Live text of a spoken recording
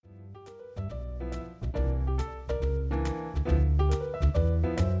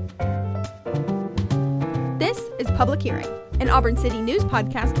Public Hearing, an Auburn City News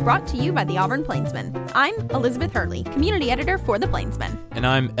podcast brought to you by the Auburn Plainsman. I'm Elizabeth Hurley, community editor for the Plainsman. And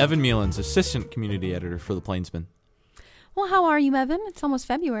I'm Evan Mealins, assistant community editor for the Plainsman. Well, how are you, Evan? It's almost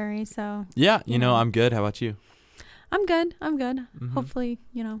February, so... Yeah, I'm good. How about you? I'm good. Mm-hmm. Hopefully,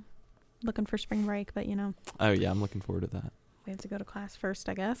 looking for spring break, but, Oh, yeah, I'm looking forward to that. We have to go to class first,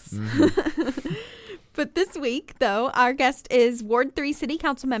 I guess. Mm-hmm. But this week, though, our guest is Ward 3 City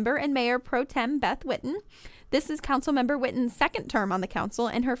Council member and Mayor Pro Tem Beth Witten. This is Councilmember Witten's second term on the council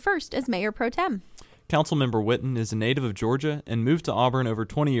and her first as Mayor Pro Tem. Councilmember Witten is a native of Georgia and moved to Auburn over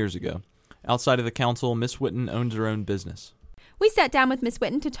 20 years ago. Outside of the council, Miss Witten owns her own business. We sat down with Miss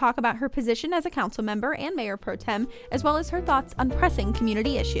Witten to talk about her position as a council member and Mayor Pro Tem, as well as her thoughts on pressing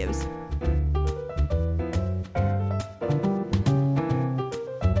community issues.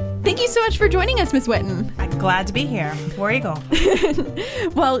 Thank you so much for joining us, Miss Witten. I'm glad to be here. War Eagle.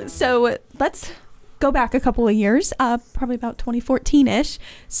 Well, so let's go back a couple of years, probably about 2014-ish.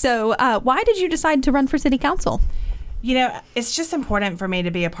 So why did you decide to run for city council? It's just important for me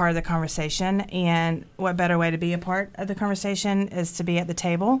to be a part of the conversation, and what better way to be a part of the conversation is to be at the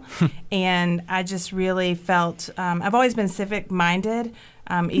table. And I just really felt, I've always been civic-minded,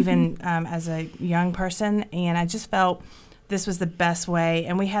 even as a young person, and I just felt this was the best way.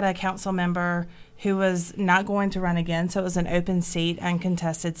 And we had a council member who was not going to run again, so it was an open seat,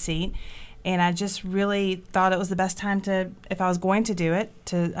 uncontested seat. And I just really thought it was the best time to, if I was going to do it,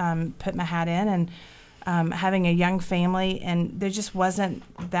 to put my hat in. And having a young family, and there just wasn't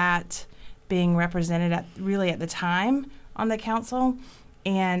that being represented at the time on the council.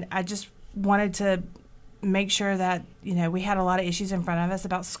 And I just wanted to make sure that, we had a lot of issues in front of us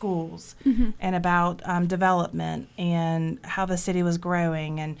about schools and about development and how the city was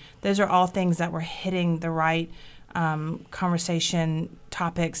growing. And those are all things that were hitting the right conversation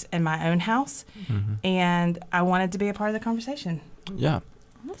topics in my own house. And I wanted to be a part of the conversation. Yeah.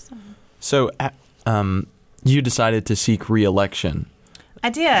 Awesome. So you decided to seek re-election. I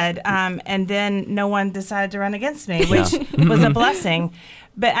did, and then no one decided to run against me, which was a blessing.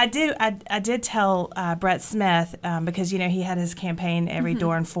 But I did tell Brett Smith, because, he had his campaign every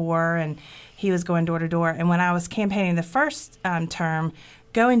door and four, and he was going door to door. And when I was campaigning the first term,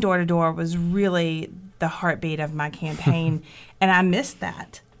 going door to door was really the heartbeat of my campaign, and I missed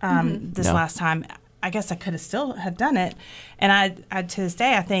that last time. I guess I could have still have done it. And I to this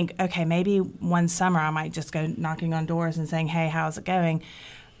day, I think, okay, maybe one summer I might just go knocking on doors and saying, hey, how's it going?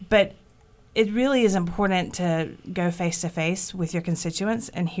 But it really is important to go face to face with your constituents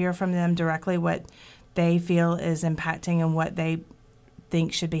and hear from them directly what they feel is impacting and what they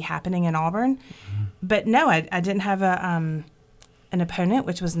think should be happening in Auburn. But no, I didn't have an opponent,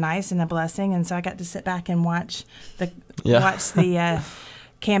 which was nice and a blessing. And so I got to sit back and watch the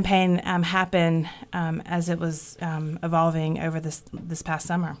campaign happen as it was evolving over this past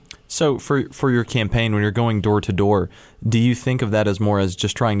summer. So for your campaign, when you're going door to door, do you think of that as more as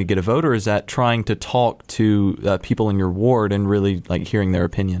just trying to get a vote, or is that trying to talk to people in your ward and really like hearing their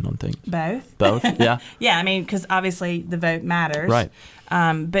opinion on things? Both, yeah. Yeah, because obviously the vote matters. Right.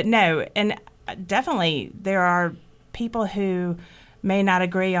 But no, and definitely there are people who may not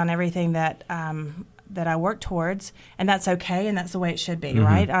agree on everything that I work towards, and that's okay, and that's the way it should be,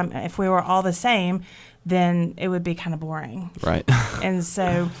 right? If we were all the same, then it would be kind of boring. Right. And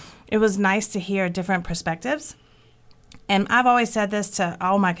so it was nice to hear different perspectives. And I've always said this to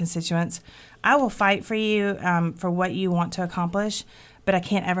all my constituents: I will fight for you for what you want to accomplish, but I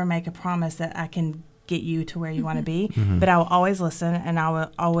can't ever make a promise that I can get you to where you want to be. But I will always listen, and I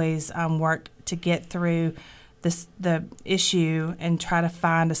will always work to get through the issue and try to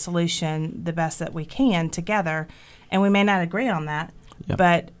find a solution the best that we can together. And we may not agree on that,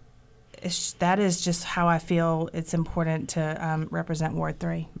 but that is just how I feel it's important to represent Ward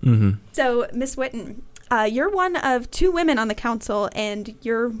 3. So, Ms. Witten, you're one of two women on the council, and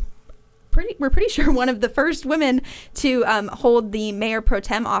we're pretty sure one of the first women to hold the Mayor Pro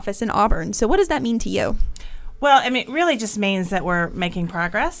Tem office in Auburn. So what does that mean to you? Well, it really just means that we're making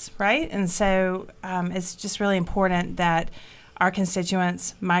progress, right? And so it's just really important that our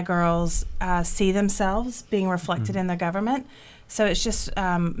constituents, my girls, see themselves being reflected in the government. So it's just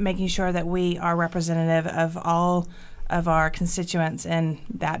making sure that we are representative of all of our constituents, and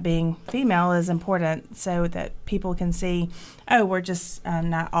that being female is important so that people can see, we're just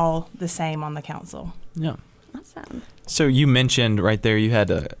not all the same on the council. Yeah. Awesome. So you mentioned right there you had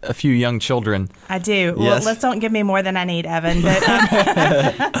a few young children. I do. Yes. Well, don't give me more than I need, Evan. But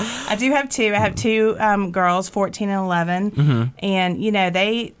I do have two. I have two girls, 14 and 11, and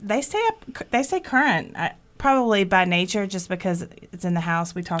they stay current. Probably by nature, just because it's in the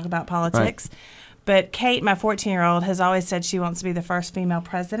house, we talk about politics. Right. But Kate, my 14-year-old, has always said she wants to be the first female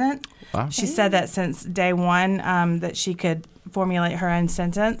president. Wow. She said that since day one, that she could formulate her own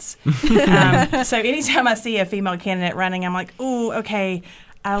sentence. So anytime I see a female candidate running, I'm like, ooh, okay,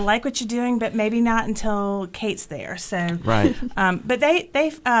 I like what you're doing, but maybe not until Kate's there. So, right. But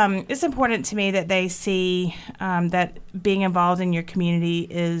it's important to me that they see that being involved in your community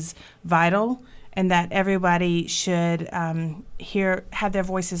is vital, and that everybody should have their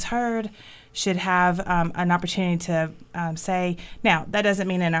voices heard, should have an opportunity to say. Now, that doesn't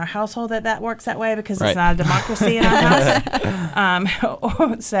mean in our household that works that way, because it's not a democracy in our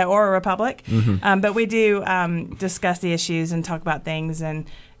house, or a republic. But we do discuss the issues and talk about things, and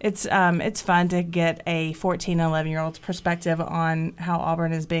it's fun to get a 14 and 11-year-old's perspective on how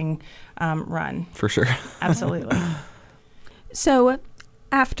Auburn is being run. For sure. Absolutely. So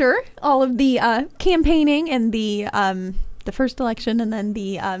after all of the campaigning and the first election and then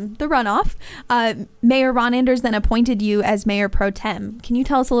the runoff, Mayor Ron Anders then appointed you as Mayor Pro Tem. Can you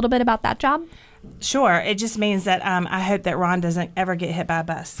tell us a little bit about that job? Sure. It just means that I hope that Ron doesn't ever get hit by a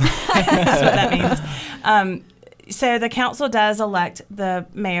bus. That's what that means. So the council does elect the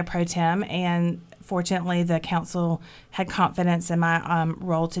Mayor Pro Tem, and fortunately the council had confidence in my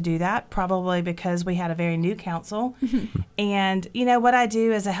role to do that, probably because we had a very new council. And, what I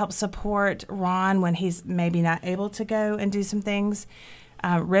do is I help support Ron when he's maybe not able to go and do some things,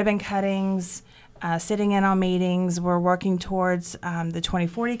 ribbon cuttings, sitting in on meetings. We're working towards the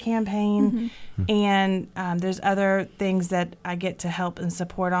 2040 campaign, and there's other things that I get to help and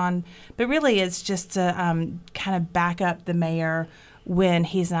support on. But really, it's just to kind of back up the mayor when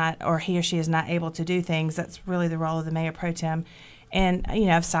he's not, or he or she is not able to do things. That's really the role of the Mayor Pro Tem. And,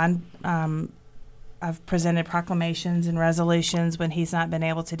 I've signed, I've presented proclamations and resolutions when he's not been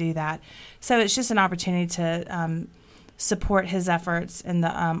able to do that. So it's just an opportunity to support his efforts in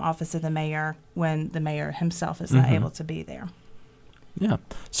the office of the mayor when the mayor himself is not able to be there. Yeah.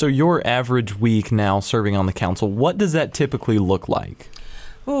 So your average week now serving on the council, what does that typically look like?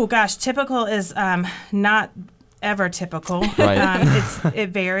 Oh, gosh, typical is not ever typical. Right. It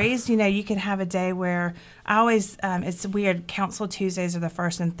varies. You can have a day where I always, it's weird, Council Tuesdays are the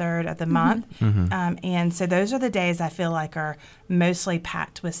first and third of the month. And so those are the days I feel like are mostly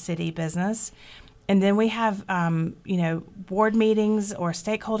packed with city business. And then we have, board meetings or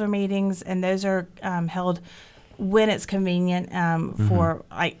stakeholder meetings, and those are held when it's convenient for,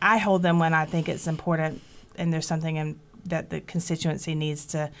 I hold them when I think it's important and there's something that the constituency needs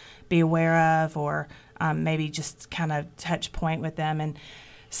to be aware of, or maybe just kind of touch point with them. And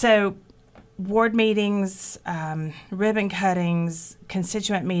so ward meetings, ribbon cuttings,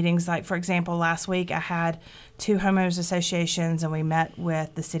 constituent meetings. Like, for example, last week I had 2 homeowners associations, and we met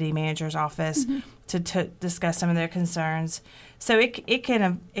with the city manager's office to discuss some of their concerns. So it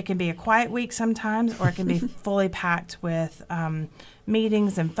can be a quiet week sometimes, or it can be fully packed with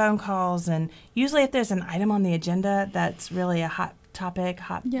meetings and phone calls. And usually if there's an item on the agenda that's really a hot topic,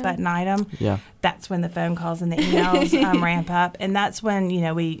 button item, that's when the phone calls and the emails ramp up. And that's when,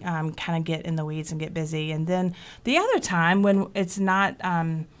 we kind of get in the weeds and get busy. And then the other time when it's not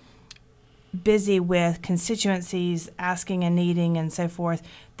busy with constituencies asking and needing and so forth,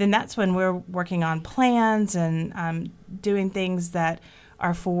 then that's when we're working on plans and doing things that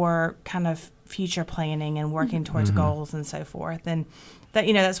are for kind of future planning and working towards goals and so forth. And that,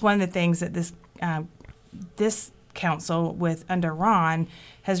 that's one of the things that this council under Ron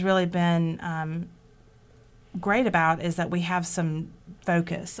has really been great about, is that we have some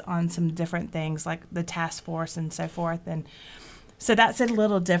focus on some different things like the task force and so forth. And so that's a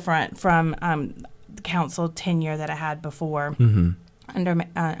little different from the council tenure that I had before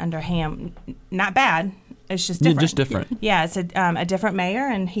under Ham. Not bad. It's just different. Just different. Yeah, it's a different mayor,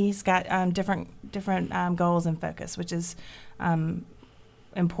 and he's got different goals and focus, which is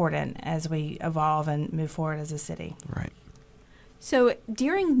important as we evolve and move forward as a city. Right. So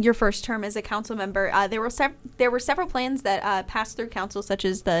during your first term as a council member, there were several plans that passed through council, such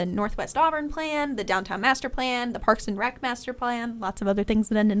as the Northwest Auburn Plan, the Downtown Master Plan, the Parks and Rec Master Plan, lots of other things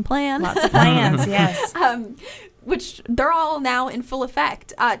that end in plan. Lots of plans, yes. Which they're all now in full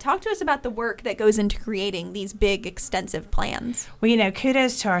effect. Talk to us about the work that goes into creating these big, extensive plans. Well,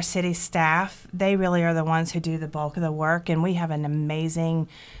 kudos to our city staff. They really are the ones who do the bulk of the work, and we have an amazing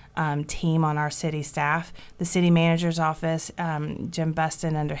team on our city staff. The city manager's office, Jim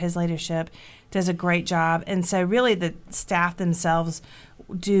Buston, under his leadership, does a great job. And so really the staff themselves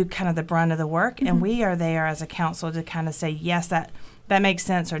do kind of the brunt of the work, and we are there as a council to kind of say, yes, that makes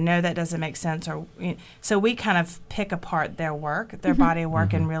sense, or no, that doesn't make sense. Or so we kind of pick apart their work, their body of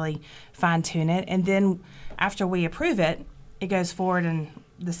work, and really fine tune it. And then after we approve it, it goes forward and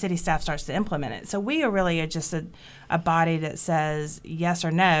the city staff starts to implement it. So we are really just a body that says yes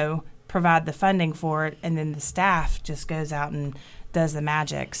or no, provide the funding for it, and then the staff just goes out and does the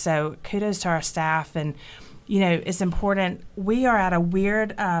magic. So kudos to our staff. And, it's important. We are at a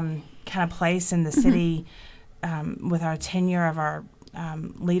weird kind of place in the city with our tenure of our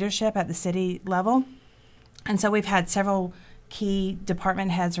leadership at the city level. And so we've had several key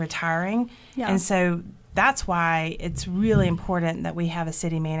department heads retiring. Yeah. And so that's why it's really important that we have a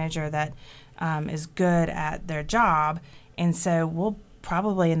city manager that is good at their job. And so we'll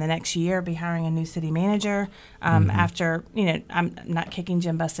probably in the next year be hiring a new city manager after, I'm not kicking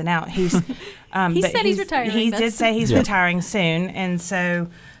Jim Buston out. He said he's retiring. He did say he's retiring soon. And so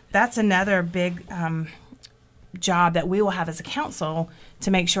that's another big job that we will have as a council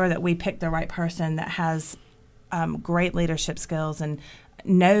to make sure that we pick the right person that has great leadership skills and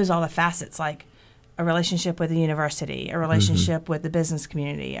knows all the facets, like a relationship with the university, a relationship with the business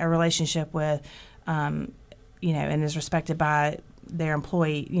community, a relationship with, and is respected by their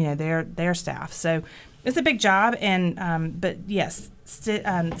employee, their staff. So it's a big job, and but yes,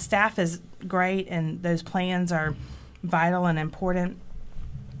 staff is great, and those plans are vital and important,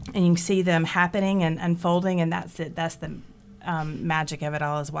 and you can see them happening and unfolding, and that's it. That's the magic of it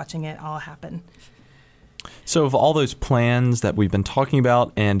all, is watching it all happen. So of all those plans that we've been talking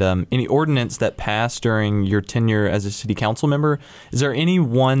about and any ordinance that passed during your tenure as a city council member, is there any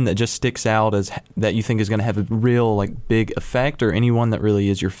one that just sticks out as that you think is going to have a real big effect, or any one that really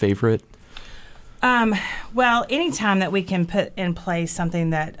is your favorite? Well, anytime that we can put in place something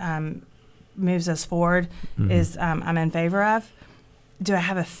that moves us forward is I'm in favor of. Do I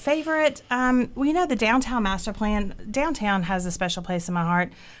have a favorite? The downtown master plan. Downtown has a special place in my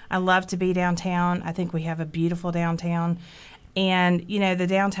heart. I love to be downtown. I think we have a beautiful downtown. And, the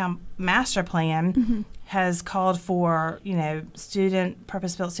downtown master plan has called for,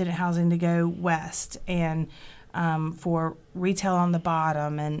 purpose-built student housing to go west, and for retail on the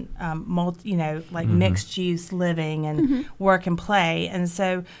bottom, and, mixed-use living and work and play. And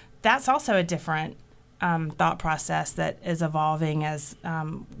so that's also a different thought process that is evolving as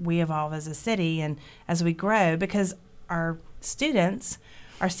we evolve as a city and as we grow, because our students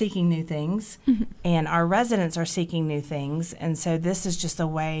are seeking new things and our residents are seeking new things. And so this is just a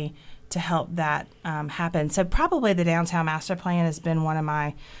way to help that happen. So probably the downtown master plan has been one of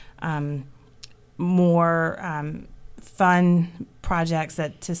my more fun projects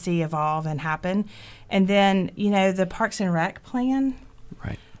that to see evolve and happen. And then, the Parks and Rec plan.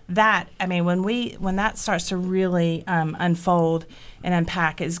 Right. That, when that starts to really unfold and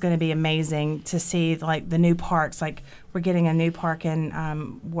unpack, it's going to be amazing to see, the new parks. We're getting a new park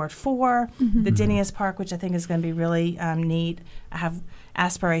in Ward 4, the Dennius Park, which I think is going to be really neat. I have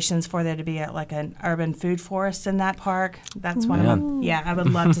aspirations for there to be an urban food forest in that park. That's one of them. Yeah, I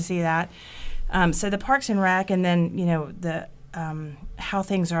would love to see that. So the Parks and Rec, and then, the how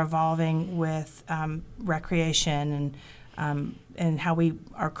things are evolving with recreation and how we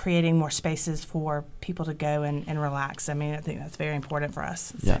are creating more spaces for people to go and relax. I think that's very important for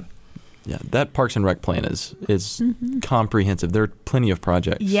us. So. Yeah, that Parks and Rec plan is comprehensive. There are plenty of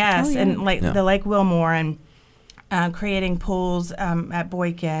projects. Yes, and the Lake Wilmore, and creating pools at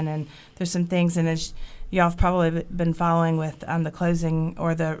Boykin, and there's some things, and as y'all have probably been following with the closing,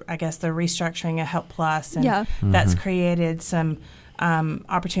 or the restructuring of Help Plus, and that's created some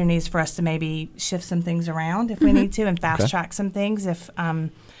opportunities for us to maybe shift some things around if we need to, and fast track some things if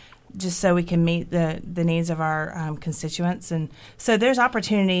just so we can meet the needs of our constituents. And so there's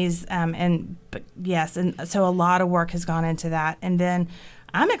opportunities, and so a lot of work has gone into that. And then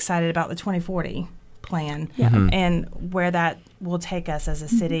I'm excited about the 2040 plan and where that will take us as a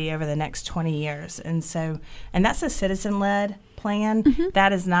city over the next 20 years. And that's a citizen-led plan.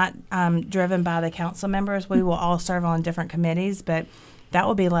 That is not driven by the council members. We will all serve on different committees, but that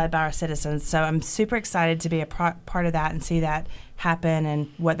will be led by our citizens. So I'm super excited to be a part of that and see that happen,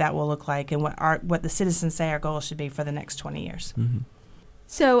 and what that will look like, and what the citizens say our goals should be for the next 20 years.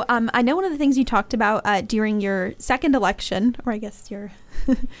 So I know one of the things you talked about during your second election, or I guess your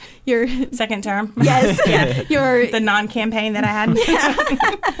second term. Yes, the non-campaign that I had.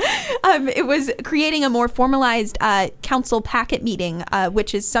 It was creating a more formalized council packet meeting,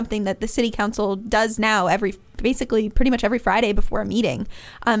 which is something that the city council does now basically pretty much every Friday before a meeting.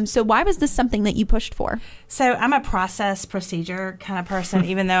 So why was this something that you pushed for? So I'm a procedure kind of person,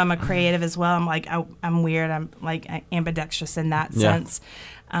 even though I'm a creative as well. I'm weird. I'm ambidextrous in that sense.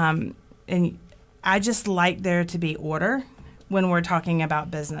 And I just like there to be order when we're talking about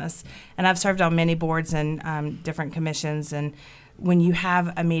business. And I've served on many boards and different commissions. And when you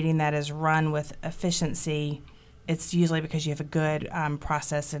have a meeting that is run with efficiency, it's usually because you have a good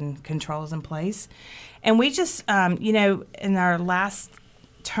process and controls in place. And we just, in our last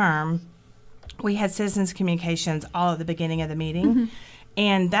term, we had citizens communications all at the beginning of the meeting.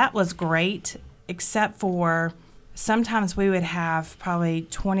 And that was great, except for sometimes we would have probably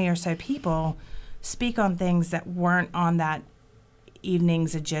 20 or so people speak on things that weren't on that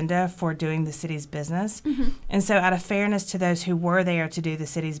evening's agenda for doing the city's business. And so out of fairness to those who were there to do the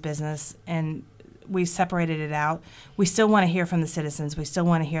city's business, and we separated it out, we still want to hear from the citizens. We still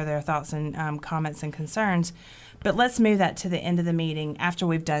want to hear their thoughts and comments and concerns. But let's move that to the end of the meeting after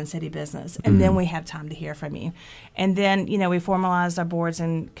we've done city business, and then we have time to hear from you. And then, we formalized our boards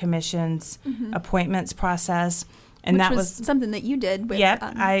and commissions appointments process. And Which that was something that you did. With,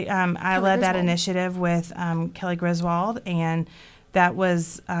 I led that initiative with Kelly Griswold, and that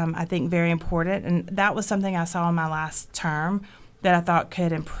was, I think, very important. And that was something I saw in my last term that I thought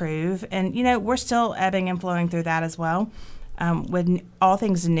could improve. And, we're still ebbing and flowing through that as well. With all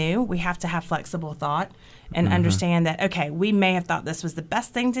things new, we have to have flexible thought and understand that, okay, we may have thought this was the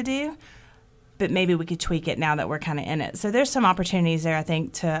best thing to do, but maybe we could tweak it now that we're kind of in it. So there's some opportunities there, I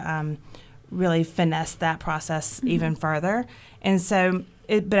think, to really finesse that process even further. And so,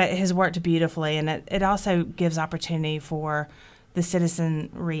 but it has worked beautifully, and it also gives opportunity for the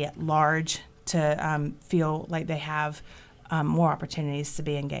citizenry at large to feel like they have more opportunities to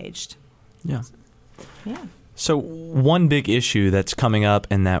be engaged. Yeah. Yeah. So one big issue that's coming up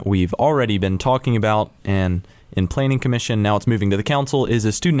and that we've already been talking about and in Planning Commission, now it's moving to the council, is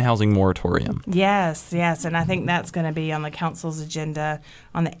a student housing moratorium. Yes. And I think that's going to be on the council's agenda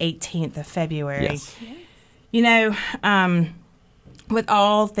on the 18th of February. Yes. With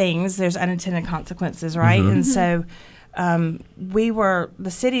all things, there's unintended consequences, right? And so the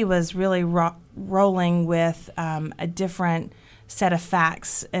city was really rolling with a different set of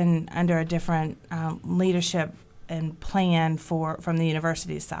facts and under a different leadership and plan from the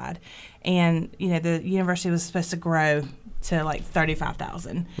university side. And, the university was supposed to grow to like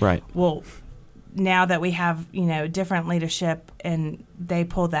 35,000. Right. Well, now that we have, different leadership, and they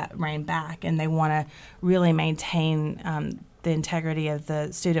pulled that rein back, and they want to really maintain the integrity of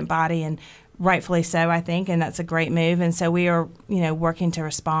the student body, and rightfully so, I think, and that's a great move. And so we are, working to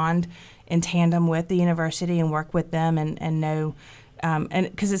respond in tandem with the university and work with them and know, and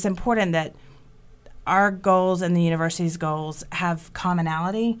because it's important that our goals and the university's goals have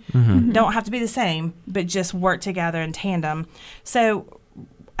commonality, don't have to be the same, but just work together in tandem. So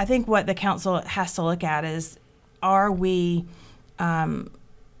I think what the council has to look at is,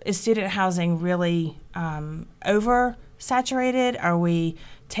 is student housing really oversaturated? Are we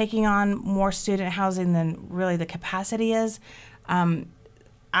taking on more student housing than really the capacity is?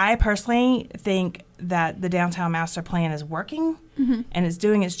 I personally think that the downtown master plan is working and it's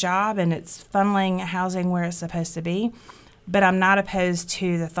doing its job, and it's funneling housing where it's supposed to be. But I'm not opposed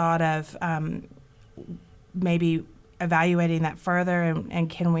to the thought of maybe evaluating that further, and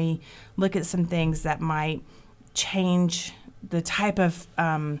can we look at some things that might change the type of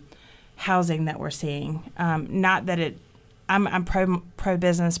housing that we're seeing. Not that I'm pro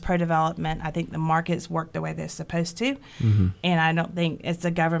business, pro development. I think the markets work the way they're supposed to, and I don't think it's the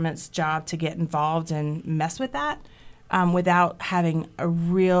government's job to get involved and mess with that without having a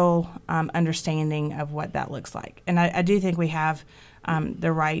real understanding of what that looks like. And I do think we have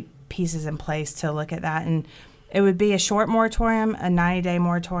the right pieces in place to look at that. And it would be a short moratorium, a 90-day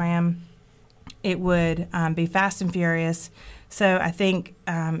moratorium. It would be fast and furious. So I think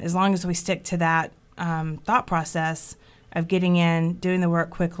as long as we stick to that thought process of getting in, doing the work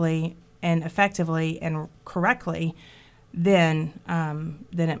quickly and effectively and correctly, then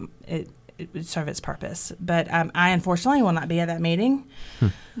it would serve its purpose. But I unfortunately will not be at that meeting.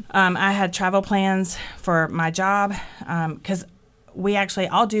 I had travel plans for my job because we actually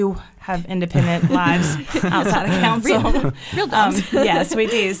all do have independent lives outside of council. Real dogs. Yes, we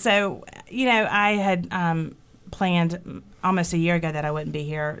do. So, I had planned almost a year ago that I wouldn't be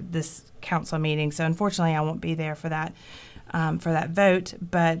here this council meeting. So unfortunately, I won't be there for that vote.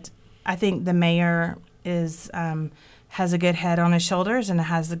 But I think the mayor has a good head on his shoulders and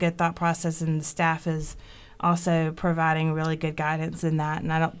has a good thought process, and the staff is also providing really good guidance in that.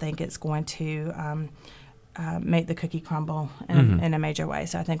 And I don't think it's going to make the cookie crumble in a major way.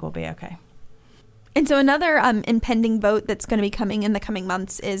 So I think we'll be okay. And so another impending vote that's going to be coming in the coming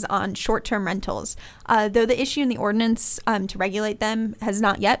months is on short-term rentals. Though the issue in the ordinance to regulate them has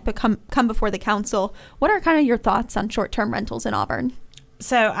not yet come before the council, what are kind of your thoughts on short-term rentals in Auburn?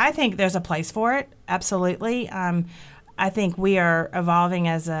 So I think there's a place for it, absolutely. I think we are evolving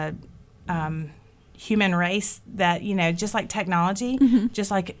as a human race that, just like technology,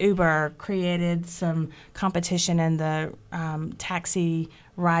 just like Uber created some competition in the taxi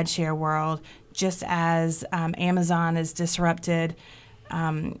rideshare world, just as Amazon has disrupted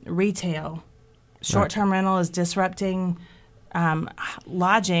retail. Short-term rental is disrupting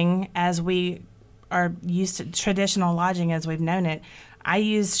lodging as we are used to traditional lodging as we've known it. I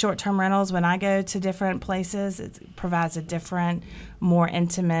use short-term rentals when I go to different places. It provides a different, more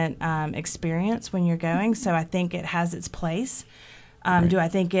intimate experience when you're going. So I think it has its place. Do I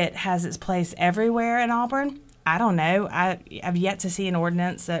think it has its place everywhere in Auburn? I don't know. I've yet to see an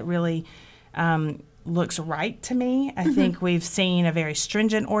ordinance that really looks right to me. I think we've seen a very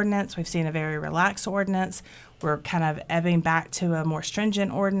stringent ordinance. We've seen a very relaxed ordinance. We're kind of ebbing back to a more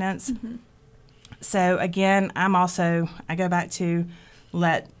stringent ordinance. So again, I go back to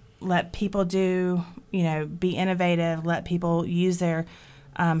let people do, be innovative, let people use their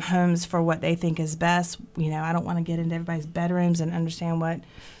homes for what they think is best. I don't want to get into everybody's bedrooms and understand what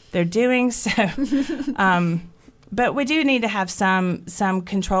they're doing. So, but we do need to have some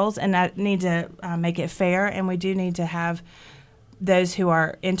controls, and that need to make it fair. And we do need to have those who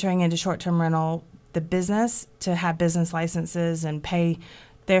are entering into short-term rental, the business, to have business licenses and pay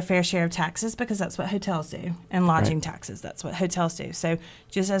their fair share of taxes, because that's what hotels do, and lodging taxes. That's what hotels do. So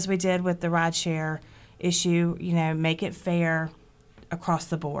just as we did with the rideshare issue, make it fair across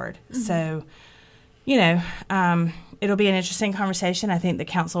the board. So, it'll be an interesting conversation. I think the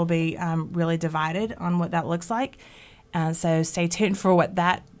council will be really divided on what that looks like. So stay tuned for what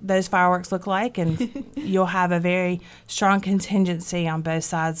those fireworks look like, and you'll have a very strong contingency on both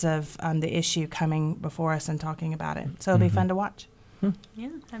sides of the issue coming before us and talking about it. So it'll be fun to watch. Yeah,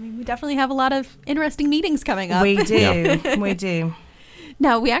 we definitely have a lot of interesting meetings coming up. We do. We do.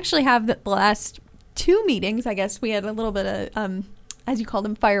 Now, we actually have the last 2 meetings. I guess we had a little bit of, as you call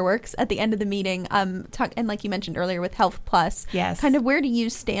them, fireworks at the end of the meeting. And like you mentioned earlier with Health Plus. Yes. Kind of where do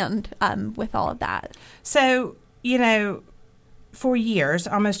you stand with all of that? So, for years,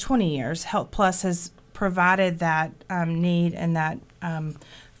 almost 20 years, Health Plus has provided that need and that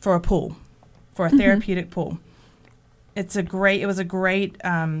for a pool, for a therapeutic pool. It was a great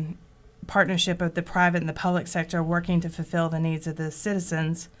partnership of the private and the public sector working to fulfill the needs of the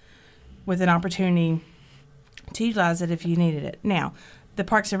citizens, with an opportunity to utilize it if you needed it. Now, the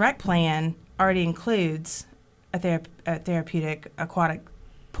Parks and Rec plan already includes a therapeutic aquatic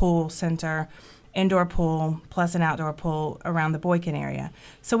pool center, indoor pool, plus an outdoor pool around the Boykin area.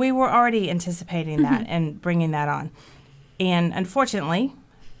 So we were already anticipating that and bringing that on. And unfortunately,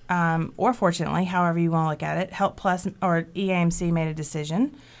 or fortunately, however you want to look at it, Help Plus or EAMC made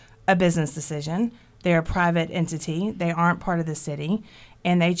a business decision. They're a private entity. They aren't part of the city,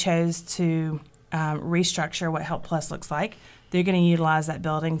 and they chose to restructure what Help Plus looks like. They're going to utilize that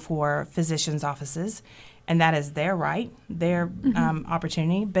building for physicians' offices, and that is their right, their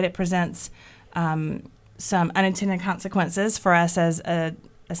opportunity, but it presents some unintended consequences for us as a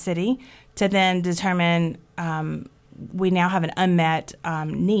city to then determine we now have an unmet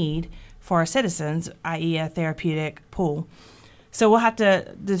need for our citizens, i.e. a therapeutic pool. So we'll have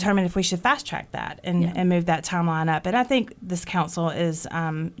to determine if we should fast track that and move that timeline up. And I think this council is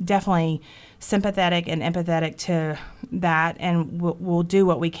definitely sympathetic and empathetic to that, and we'll do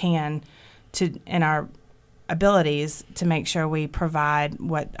what we can in our abilities to make sure we provide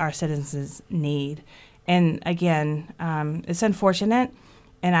what our citizens need. And again, it's unfortunate,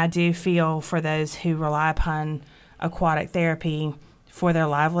 and I do feel for those who rely upon aquatic therapy for their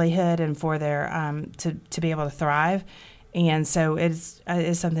livelihood and for their to be able to thrive. And so it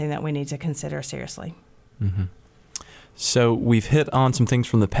is something that we need to consider seriously. So we've hit on some things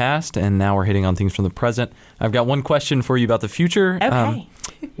from the past, and now we're hitting on things from the present. I've got one question for you about the future. Okay.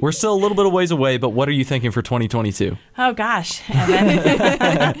 We're still a little bit of ways away, but what are you thinking for 2022? Oh, gosh.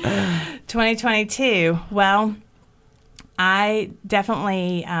 2022. Well, I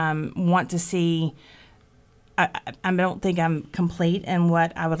definitely want to see I don't think I'm complete in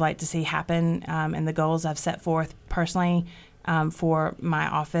what I would like to see happen and the goals I've set forth personally for my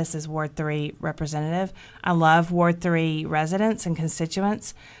office as Ward 3 representative. I love Ward 3 residents and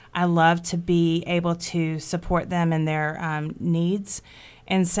constituents. I love to be able to support them in their needs.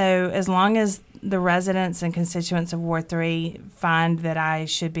 And so as long as the residents and constituents of Ward 3 find that I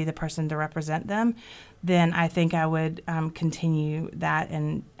should be the person to represent them, then I think I would continue that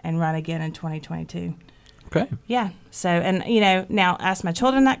and run again in 2022. Okay. Yeah. So, and, you know, now ask my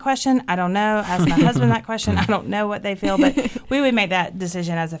children that question. I don't know. Ask my husband that question. I don't know what they feel, but we would make that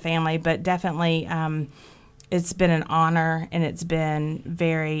decision as a family. But definitely it's been an honor, and it's been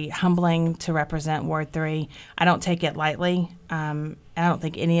very humbling to represent Ward 3. I don't take it lightly. I don't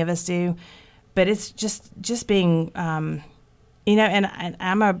think any of us do. but it's just being, and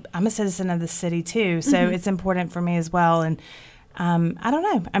I'm a citizen of the city too, so it's important for me as well. And I don't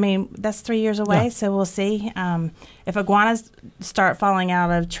know. I mean, that's 3 years away, so we'll see. If iguanas start falling out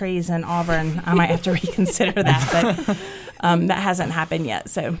of trees in Auburn, I might have to reconsider that, but that hasn't happened yet.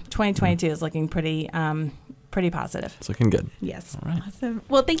 So 2022 is looking pretty positive. It's looking good. Yes. All right. Awesome.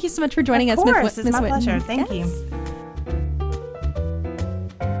 Well, thank you so much for joining us, Of Ms. course, it's my Witten. pleasure. Thank you.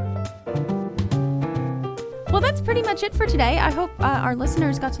 Well, that's pretty much it for today. I hope our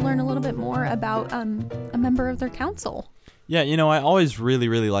listeners got to learn a little bit more about a member of their council. Yeah, I always really,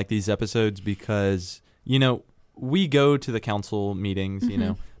 really like these episodes because, we go to the council meetings,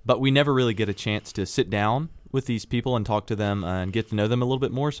 but we never really get a chance to sit down with these people and talk to them and get to know them a little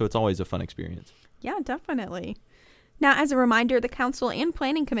bit more. So it's always a fun experience. Yeah, definitely. Now, as a reminder, the Council and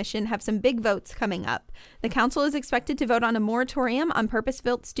Planning Commission have some big votes coming up. The Council is expected to vote on a moratorium on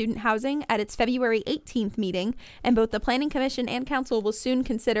purpose-built student housing at its February 18th meeting, and both the Planning Commission and Council will soon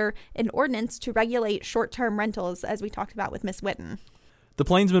consider an ordinance to regulate short-term rentals, as we talked about with Ms. Witten. The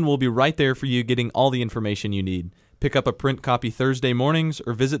Plainsman will be right there for you, getting all the information you need. Pick up a print copy Thursday mornings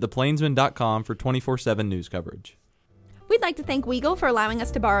or visit theplainsman.com for 24/7 news coverage. We'd like to thank Weagle for allowing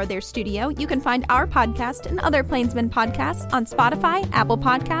us to borrow their studio. You can find our podcast and other Plainsman podcasts on Spotify, Apple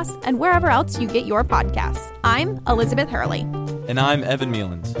Podcasts, and wherever else you get your podcasts. I'm Elizabeth Hurley. And I'm Evan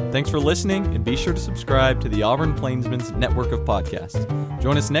Mealins. Thanks for listening, and be sure to subscribe to the Auburn Plainsman's network of podcasts.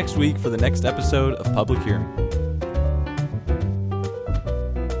 Join us next week for the next episode of Public Hearing.